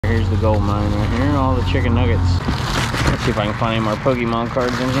Here's the gold mine right here, and all the chicken nuggets. Let's see if I can find any more Pokemon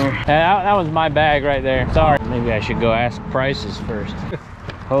cards in here. That was my bag right there. Sorry. Maybe I should go ask prices first.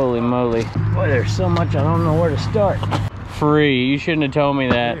 Holy moly. Boy, there's so much I don't know where to start. Free. You shouldn't have told me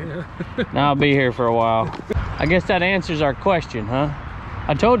that. Now I'll be here for a while. I guess that answers our question, huh?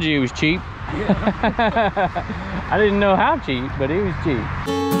 I told you he was cheap. I didn't know how cheap, but he was cheap.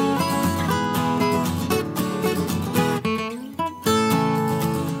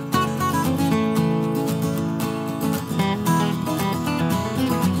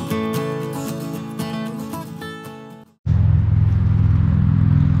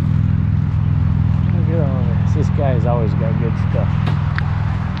 This guy's always got good stuff.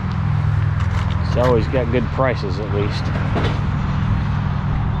 He's always got good prices, at least.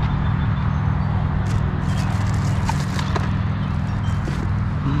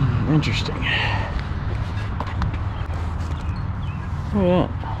 Interesting. Look at that.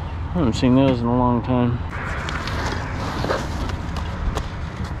 I haven't seen those in a long time.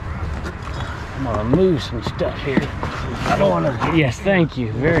 I'm gonna move some stuff here. I don't want to. Yes, thank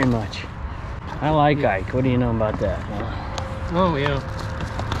you very much. I like Ike. What do you know about that? Oh, yeah.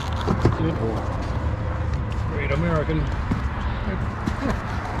 Good. Great American.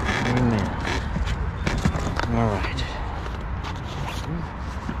 Amen. All right.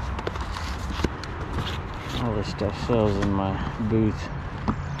 All this stuff sells in my booth.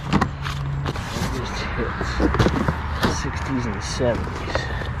 It just hits 60s and 70s.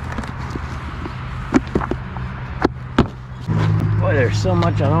 Boy, there's so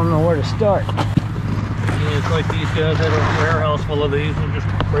much I don't know where to start. Yeah, it's like these guys had a warehouse full of these and just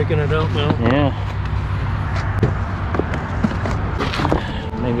breaking it out now. Yeah.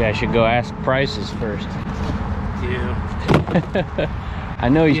 Maybe I should go ask prices first. Yeah. I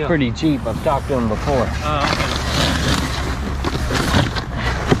know he's pretty cheap. I've talked to him before. Okay.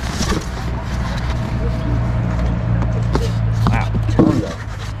 Wow, tons of.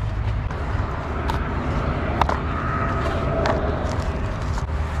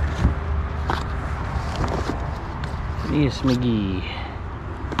 Yes, McGee.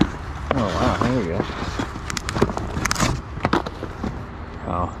 Oh wow, there we go.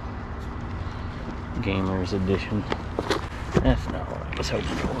 Oh, Gamers Edition. That's not what I was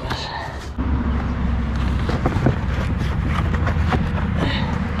hoping it was.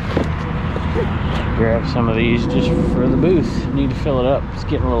 Grab some of these just for the booth. Need to fill it up. It's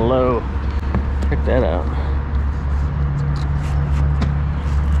getting a little low. Check that out.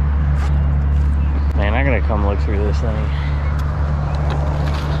 Man, I gotta come look through this thing.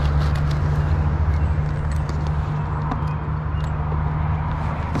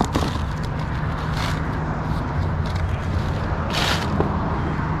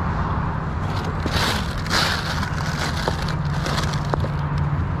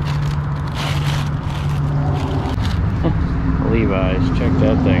 Levi's, check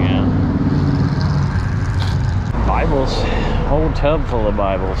that thing out. Bibles, whole tub full of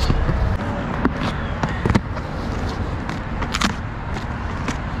Bibles.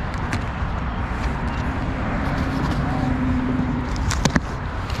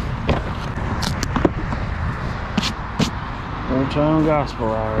 Old Time Gospel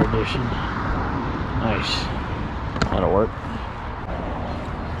Hour edition. Nice. That'll work.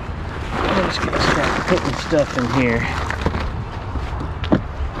 I'm just gonna start putting stuff in here.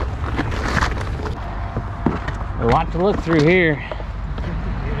 A lot to look through here. Yeah,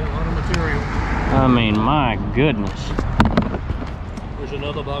 a lot of material. I mean, my goodness. There's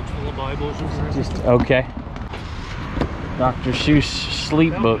another box full of Bibles in there. Just okay. Dr. Seuss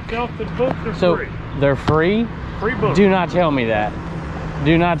sleep book. Self-help books are So free. they're free? Free books. Do not tell me that.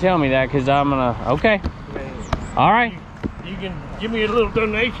 Do not tell me that, because I'm gonna. Okay. All right. You can give me a little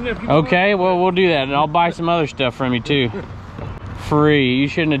donation if you want. Okay. Well, we'll do that, and I'll buy some other stuff from you too. Free. You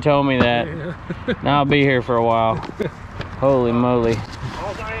shouldn't have told me that. Now I'll be here for a while. Holy moly.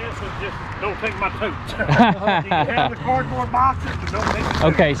 All I ask is just don't take my totes. You can have the cardboard boxes, but don't take the totes.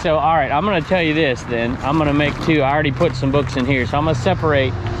 Okay, so all right, I'm gonna tell you this then. I'm gonna make two. I already put some books in here, so I'm gonna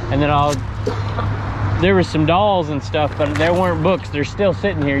separate, and then there was some dolls and stuff, but there weren't books. They're still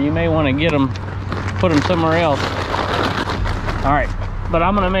sitting here. You may want to get them, put them somewhere else. All right, but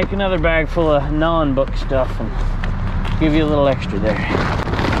I'm gonna make another bag full of non-book stuff and give you a little extra there.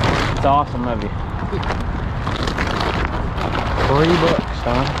 It's awesome of you. 3 books,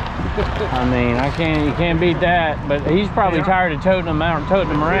 huh? I mean, you can't beat that. But he's probably tired of toting them out, toting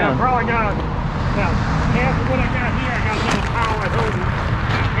them around. Yeah, I probably got about half of what I got here. I got a little pile at home.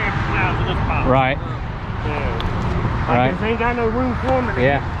 Half the size of this pile. Right. Yeah. Right. I just ain't got no room for them.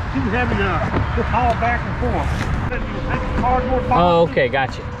 Yeah. Too heavy to haul back and forth. Cardboard box. Oh, okay,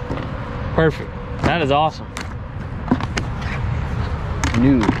 gotcha. Perfect. That is awesome.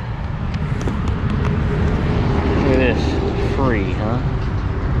 New. Look at this. Free, huh?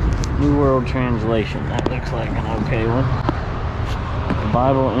 New World Translation. That looks like an okay one. The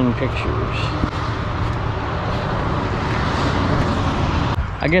Bible in pictures.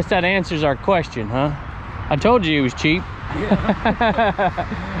 I guess that answers our question, huh? I told you he was cheap.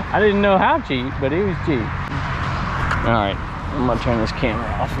 I didn't know how cheap, but he was cheap. All right, I'm gonna turn this camera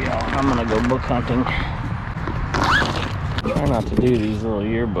off, y'all. I'm gonna go book hunting. Try not to do these little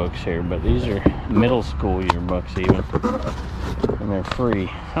yearbooks here, but these are middle school yearbooks even, and they're free.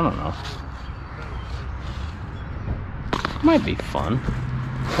 I don't know. Might be fun.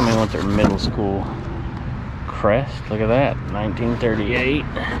 Somebody want their middle school crest. Look at that, 1938.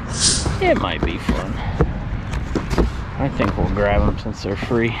 It might be fun. I think we'll grab them since they're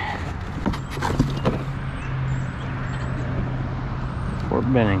free. Fort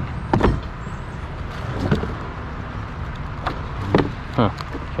Benning. Huh,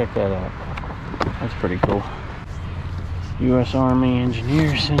 check that out. That's pretty cool. U.S. Army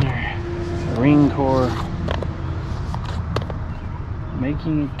Engineer Center, Marine Corps,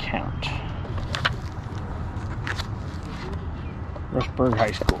 making it count. Rustburg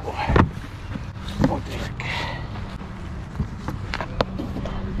High School. What the heck?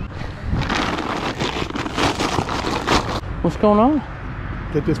 What's going on?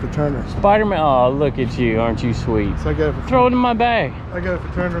 Get this for Turner. Spider-Man. Oh, look at you. Aren't you sweet? So I got it for Throw it in my bag. I got it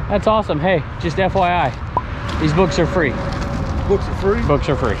for Turner. That's awesome. Hey, just FYI, these books are free. Books are free? Books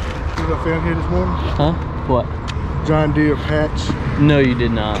are free. See what I found here this morning? Huh? What? John Deere patch. No, you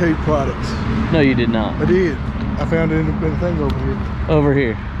did not. K products. No, you did not. I did. I found it in the thing over here. Over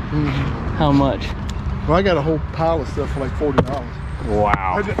here. Mm-hmm. How much? Well, I got a whole pile of stuff for like $40.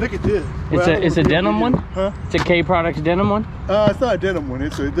 Wow. Look at this. It's a denim one? Huh? It's a K Products denim one? It's not a denim one.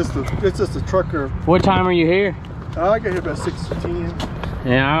 It's just a trucker. What time are you here? I got here about 6 to 10.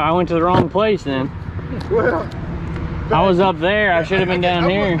 Yeah, I went to the wrong place then. Well, I was up there. I should have been down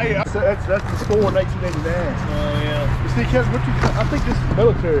here. Hey, that's the store in 1989. Oh yeah. You see, Kevin, I think this is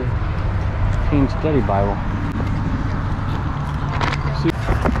military. Teen Study Bible.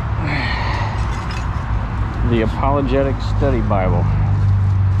 The Apologetic Study Bible.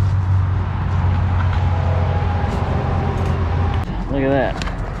 Look at that.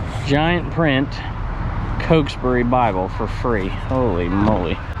 Giant print Cokesbury Bible for free. Holy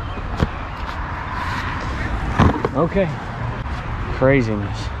moly. Okay.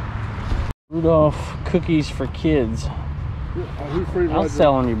 Craziness. Rudolph Cookies for Kids. I'll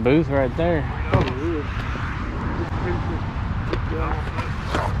sell on your booth right there. Oh, really?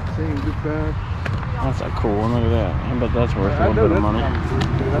 Same good bag. That's a cool one. Look at that. I bet that's worth a little bit of money.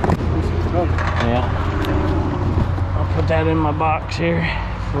 Yeah. I'll put that in my box here.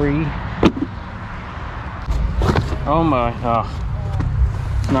 Free. Oh my. Oh.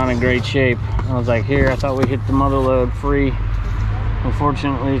 It's not in great shape. I was like, here, I thought we hit the mother load free.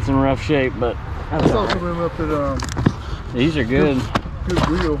 Unfortunately, it's in rough shape, but I saw some of them up at these are good. Good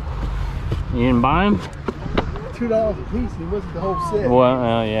Wheel. You didn't buy them? $2 a piece. It wasn't the whole set.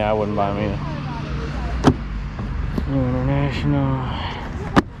 Well, yeah, I wouldn't buy them either. New International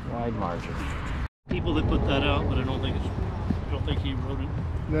wide margin. People that put that out, but I don't think he wrote it.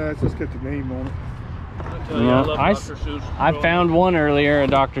 No, it's just got the name on it. I tell you, I love Dr. Seuss. I found one earlier, a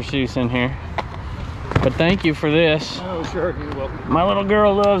Dr. Seuss in here. But thank you for this. Oh, sure. You're welcome. My little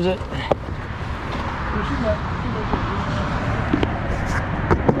girl loves it.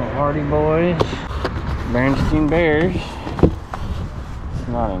 Little Hardy Boys, Berenstain Bears.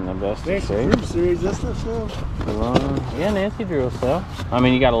 Not in the best of shape. Series, that stuff sells. Yeah, Nancy Drew will sell. I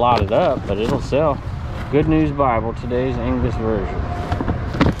mean, you got to lot it up, but it'll sell. Good News Bible, today's English version.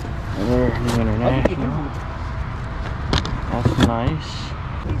 Another New International. That's nice.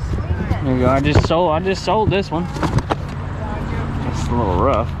 There you go. I just sold this one. It's a little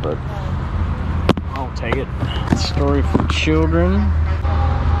rough, but I'll take it. Story for Children.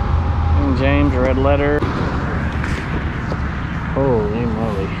 King James Red Letter. Holy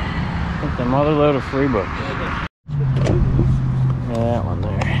moly. Got the mother load of free books. Look at that one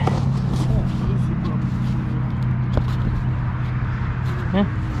there. Yeah.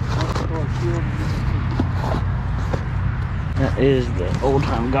 That is the Old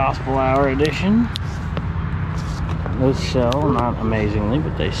Time Gospel Hour edition. Those sell, not amazingly,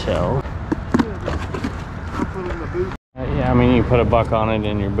 but they sell. Yeah, I mean, you put $1 on it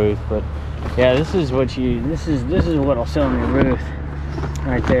in your booth, but yeah, this is what what'll sell in your booth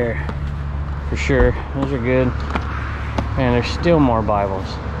right there for sure. Those are good. Man, there's still more Bibles.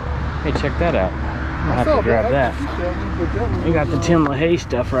 Hey, check that out. I'll have to grab that. We got the Tim LaHaye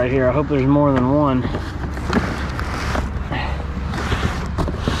stuff right here. I hope there's more than one.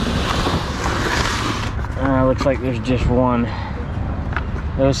 Looks like there's just one.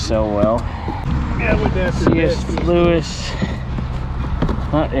 Those sell well. Yeah, we down to C.S. Lewis.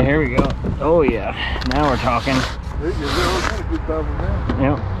 Oh, here we go. Oh yeah, now we're talking.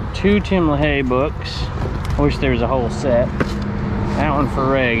 Yep, 2 Tim LaHaye books. I wish there was a whole set. That one for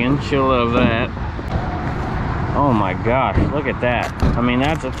Reagan, she'll love that. Oh my gosh, look at that. I mean,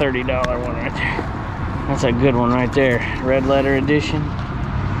 that's a $30 one right there. That's a good one right there. Red letter edition,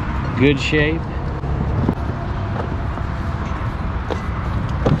 good shape.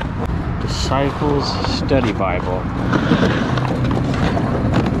 Disciples Study Bible.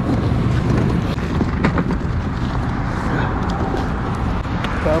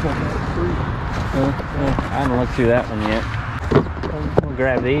 I haven't looked through that one yet. We'll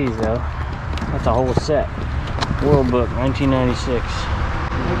grab these though. That's a whole set. World Book, 1996.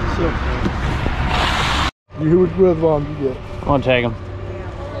 Which brother one you get? I'm gonna take them.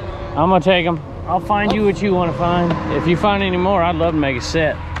 I'm gonna take them. I'll find you what you want to find. If you find any more, I'd love to make a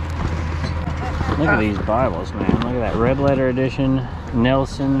set. Look at these Bibles, man. Look at that red letter edition.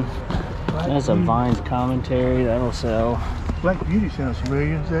 Nelson. That's a Vine's commentary. That'll sell. Black Beauty sounds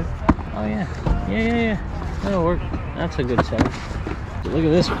familiar, is that? Oh yeah. Yeah. That'll work. That's a good set. Look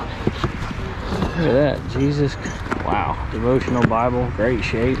at this one. Look at that. Jesus. Wow. Devotional Bible. Great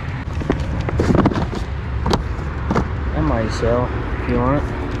shape. That might sell if you want it.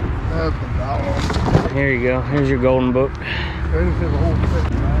 Here you go. Here's your golden book.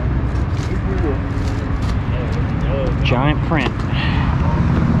 Giant print.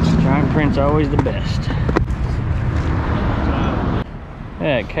 Giant print's always the best.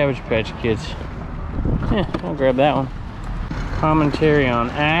 Yeah, Cabbage Patch Kids. Yeah, I'll grab that one. Commentary on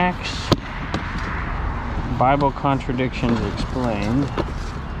Acts. Bible Contradictions Explained.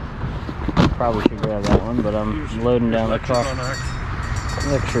 Probably should grab that one, but I'm loading down the car.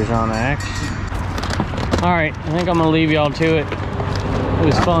 Lectures on Acts. Alright, I think I'm gonna leave y'all to it. It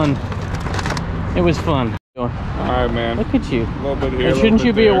was fun. It was fun. Alright, man. Look at you. A little bit here. And shouldn't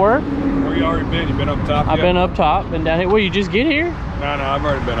you be at work? Where you already been? You been up top? I've been up top and down here. Well, you just get here? No, I've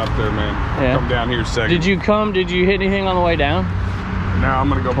already been up there, man. Yeah. Come down here second. Did you hit anything on the way down? Now I'm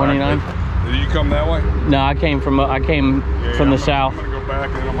gonna go 29? back. Did you come that way? No, I came from the south. I'm gonna go back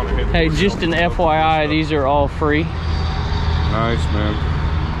and then I'm gonna hit. Hey, just an FYI, these are all free. Nice, man.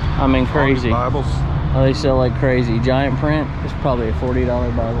 I mean, crazy. Bibles? Oh, they sell like crazy. Giant print is probably a $40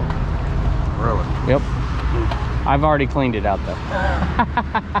 Bible. Really? Yep. I've already cleaned it out though.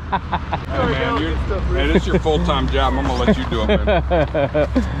 Hey, man, this is your full-time job. I'm gonna let you do it, man.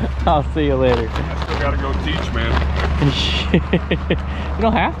 I'll see you later. I still gotta go teach, man. You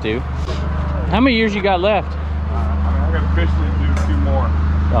don't have to. How many years you got left? I gotta officially do 2 more.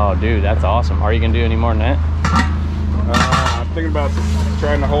 Oh, dude, that's awesome. Are you gonna do any more than that? I'm thinking about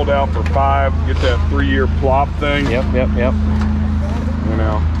trying to hold out for 5, get that 3-year plop thing. Yep. You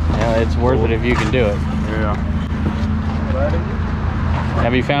know. Yeah, it's worth it if you can do it. Yeah.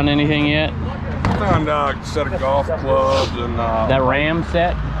 Have you found anything yet? I found a set of golf clubs and That Ram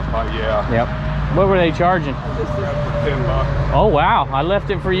set? yeah. Yep. What were they charging? $10. Oh wow, I left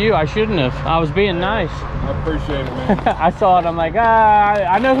it for you. I shouldn't have. I was being nice. I appreciate it, man. I saw it, I'm like,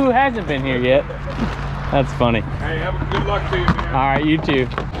 I know who hasn't been here yet. That's funny. Hey, have a good luck to you, man. All right, you too.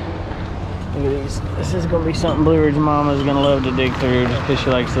 Look at these. This is gonna be something Blue Ridge Mama's gonna love to dig through just because she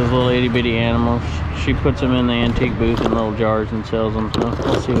likes those little itty bitty animals. She puts them in the antique booth in little jars and sells them. So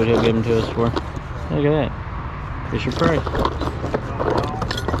let's see what he'll give them to us for. Look at that. Fisher Price.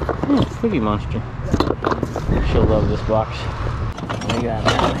 Cookie Monster. She'll love this box. What do we got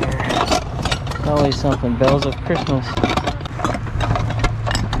down here? Always something. Bells of Christmas.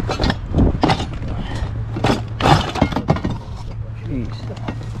 Jeez.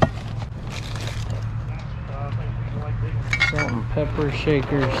 Salt and pepper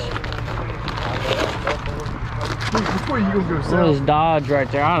shakers. Which way you gonna go What south? is Dodge right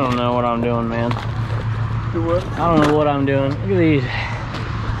there? I don't know what I'm doing, man. Do what? I don't know what I'm doing. Look at these.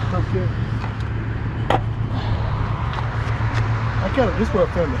 Okay. This is where I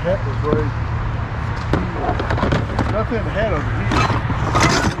found the hat was right. I found the hat over here.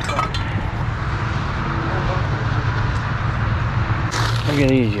 Look at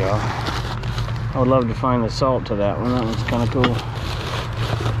these, y'all. I would love to find the salt to that one. That one's kind of cool.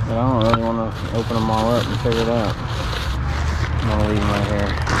 But I don't really want to open them all up and figure it out. I'm going to leave them right here.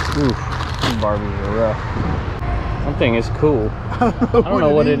 Oof, these Barbies are rough. That thing is cool. I don't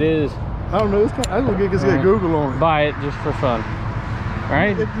know what it is. I don't know. It's kind of, I'm going to get Google on it. Buy it just for fun.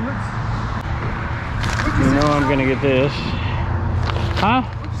 Right? It looks, You know I'm gonna get this. Huh?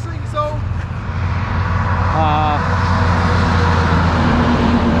 What you say you sold?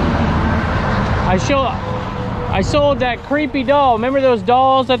 I sold that creepy doll. Remember those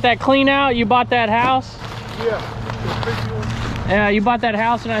dolls at that clean out? You bought that house? Yeah. The creepy one. Yeah, you bought that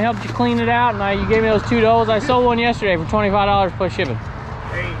house and I helped you clean it out, and you gave me those 2 dolls. I sold one yesterday for $25 plus shipping.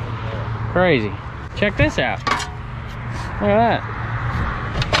 Hey. Crazy. Check this out. Look at that.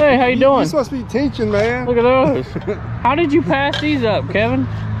 Hey, how you doing? You're supposed to be teaching, man. Look at those. How did you pass these up, Kevin?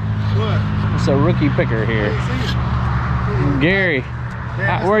 What? It's a rookie picker here. Gary,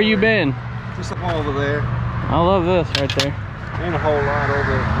 where you been? Just up over there. I love this right there. Ain't a whole lot over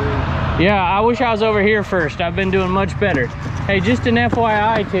there. Yeah, I wish I was over here first. I've been doing much better. Hey, just an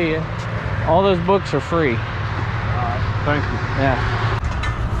FYI to you, all those books are free. Alright, thank you. Yeah.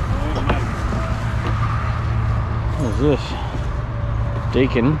 What is this?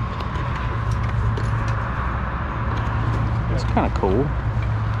 Deacon. That's kind of cool.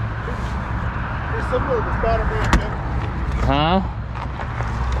 There's some of the Spider-Man. Huh?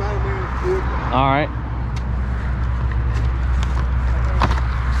 Spider-Man's good. All right.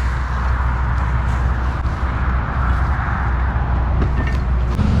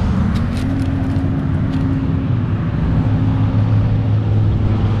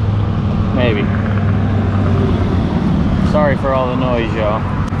 Maybe. Sorry for all the noise, y'all.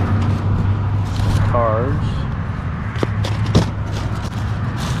 Cards.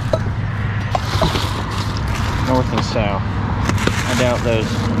 North and south. I doubt those.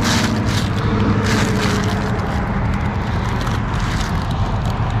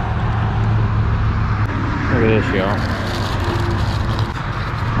 Look at this, y'all.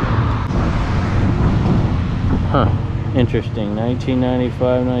 Huh. Interesting.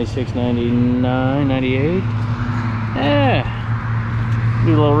 1995, 96, 99, 98. Yeah.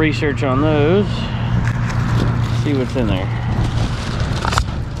 Do a little research on those. See what's in there.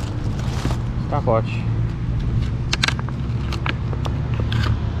 Stopwatch.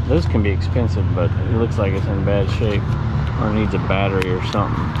 Those can be expensive, but it looks like it's in bad shape or needs a battery or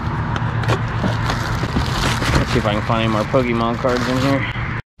something. Let's see if I can find any more Pokemon cards in here.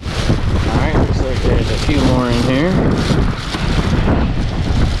 Alright, looks like there's a few more in here.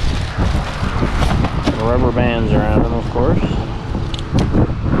 Rubber bands around them, of course.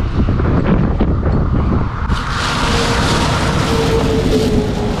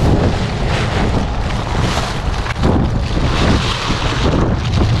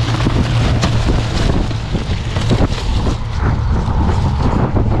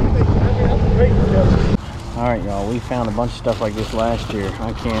 Alright, y'all, we found a bunch of stuff like this last year.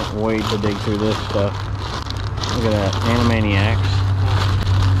 I can't wait to dig through this stuff. Look at that, Animaniacs.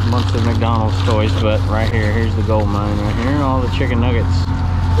 A bunch of McDonald's toys, but right here, here's the gold mine right here. All the chicken nuggets.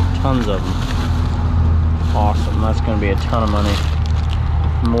 Tons of them. Awesome, that's going to be a ton of money.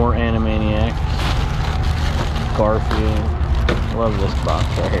 More Animaniacs. Garfield. Love this box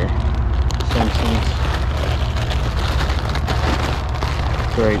right here. Simpsons.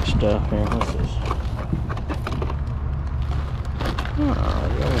 Great stuff here. What's this?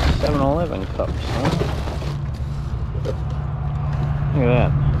 Oh, 7-Eleven cups, huh? Look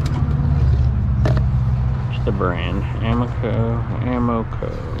at that. It's the brand. Amoco.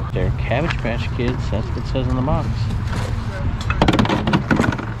 They're Cabbage Patch Kids. That's what it says on the box.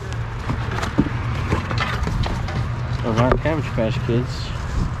 Those aren't Cabbage Patch Kids.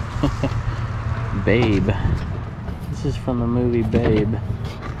 Babe. This is from the movie Babe.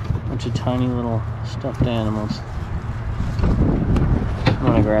 Bunch of tiny little stuffed animals. I'm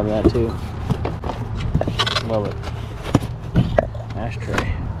gonna grab that too. Love it.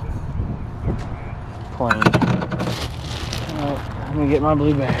 Ashtray. Plain. Alright, I'm gonna get my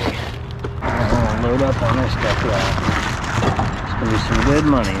blue bag. I'm gonna load up on this stuff, y'all. There's gonna be some good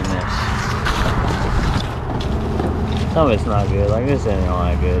money in this. Some of it's not good. Like this ain't all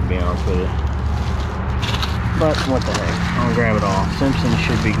that good, to be honest with you. But what the heck? I'll grab it all. Simpsons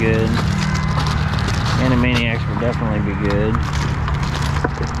should be good. Animaniacs will definitely be good.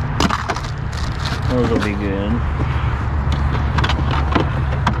 Those will be good.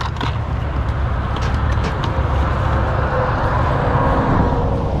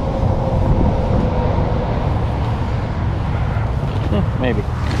 Yeah, maybe.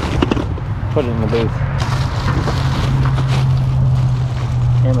 Put it in the booth.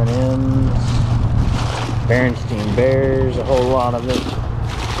 M&M's. Berenstein Bears, a whole lot of it.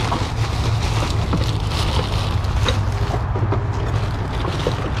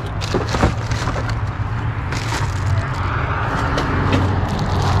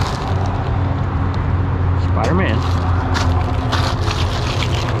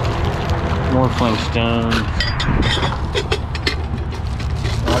 More Flintstones. Tombstone.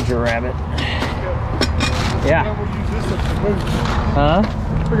 Roger Rabbit. Yeah. Huh?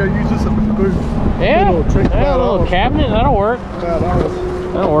 We're gonna use this up in the booth. Yeah. A little, Yeah, a little cabinet. That'll work.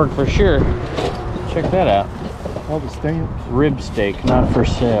 That'll work for sure. Check that out. All the stamps. Rib steak, not for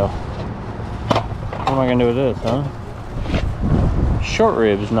sale. What am I gonna do with this, huh? Short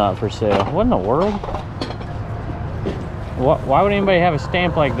ribs, not for sale. What in the world? Why would anybody have a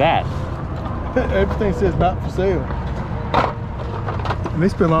stamp like that? Everything says not for sale. And they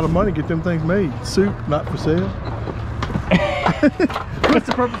spend a lot of money to get them things made. Soup, not for sale. What's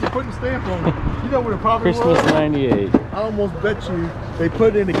the purpose of putting a stamp on it? You know what the problem Christmas was? '98. I almost bet you they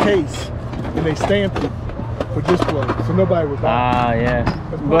put it in a case and they stamped it for display, so nobody would buy it. Ah, yeah.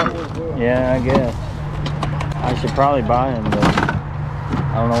 That's But, probably what it was. yeah, I guess. I should probably buy them, but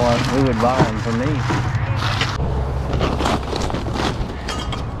I don't know who would buy them for me.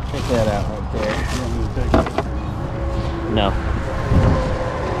 Check that out right there. No.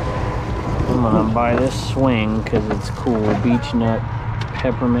 I'm gonna buy this swing because it's cool. Beech nut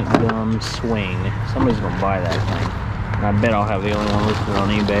peppermint gum swing. Somebody's gonna buy that thing. And I bet I'll have the only one listed on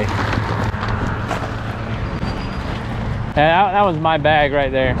eBay. That was my bag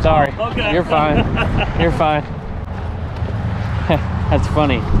right there. Sorry. Okay. You're fine. You're fine. That's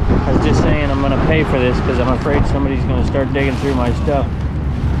funny. I was just saying I'm going to pay for this because I'm afraid somebody's going to start digging through my stuff.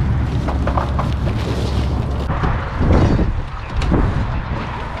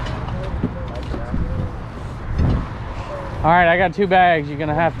 All right, I got 2 bags. You're going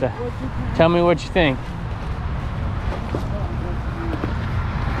to have to tell me what you think.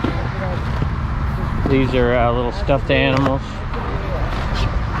 These are little stuffed animals.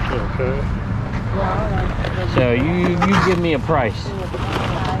 Okay. So you give me a price.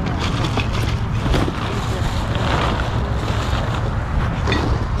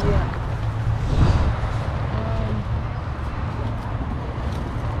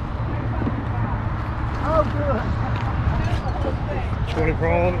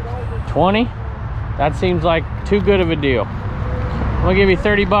 $20. 20? That seems like too good of a deal. I'm gonna give you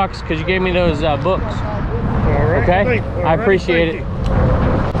 30 bucks because you gave me those books. All right. Okay? I appreciate it.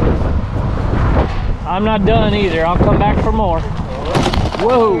 I'm not done either. I'll come back for more.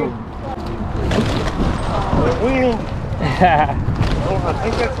 Whoa! The wind, I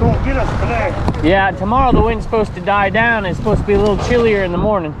think that's going to get us today. Yeah, tomorrow the wind's supposed to die down. It's supposed to be a little chillier in the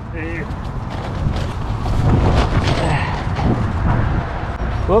morning. Yeah.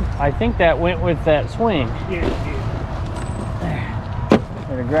 Whoop, I think that went with that swing. Yeah.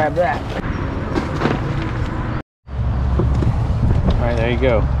 Better grab that. All right, there you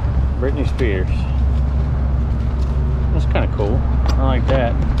go. Britney Spears. That's kind of cool. I like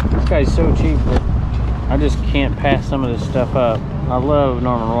that. This guy's so cheap that I just can't pass some of this stuff up. I love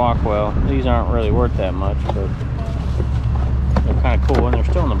Norman Rockwell. These aren't really worth that much, but they're kind of cool and they're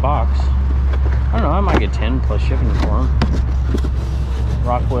still in the box. I don't know, I might get 10 plus shipping for them.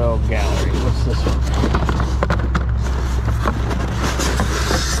 Rockwell Gallery. What's this one?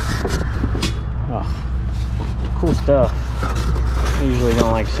 Oh, cool stuff. I usually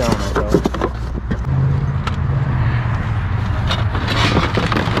don't like selling it though.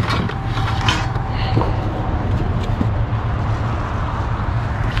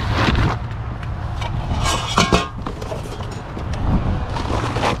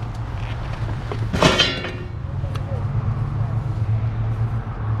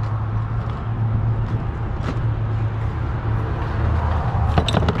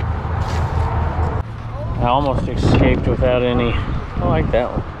 I almost escaped without any. I like that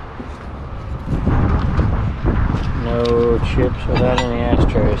one. No chips without any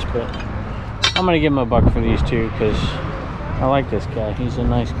ashtrays, but I'm gonna give him a buck for these 2 because I like this guy. He's a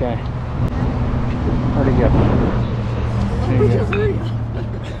nice guy. Where'd he go? There you go.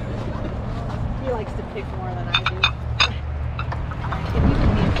 He likes to pick more than I do. If you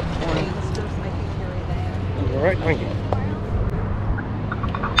can get 40 stuff, I can carry that. All right, thank you.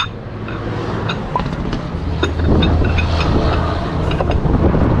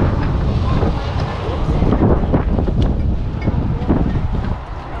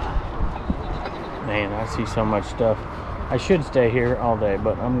 Man, I see so much stuff. I should stay here all day,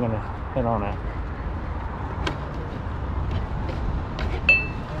 but I'm gonna head on out.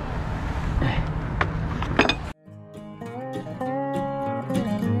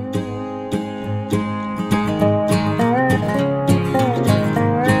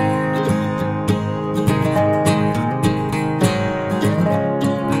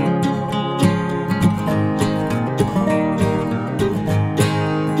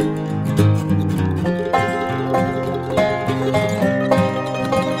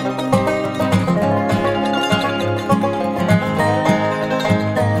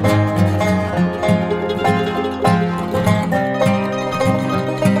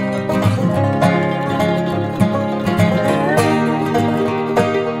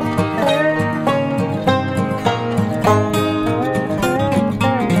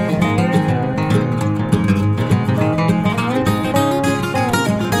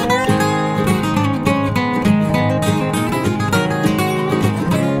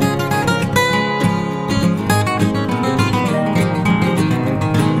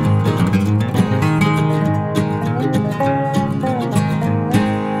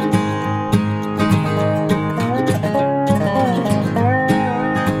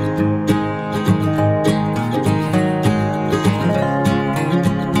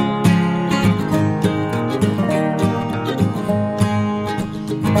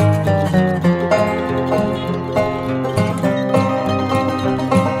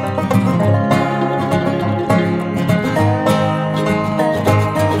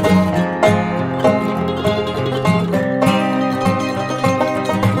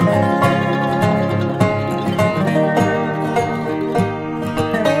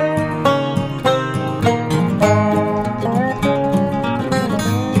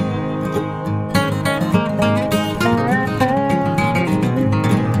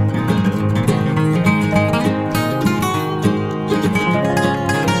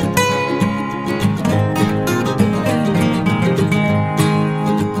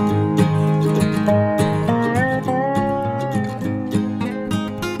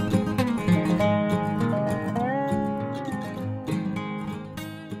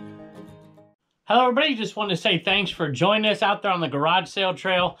 really just wanted to say thanks for joining us out there on the garage sale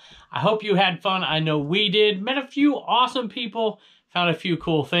trail. I hope you had fun. I know we did. Met a few awesome people. Found a few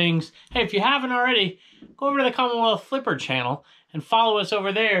cool things. Hey, if you haven't already, go over to the Commonwealth Flipper channel and follow us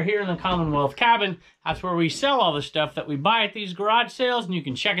over there here in the Commonwealth cabin. That's where we sell all the stuff that we buy at these garage sales, and you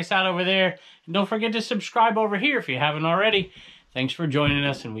can check us out over there. And don't forget to subscribe over here if you haven't already. Thanks for joining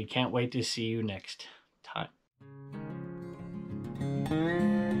us, and we can't wait to see you next.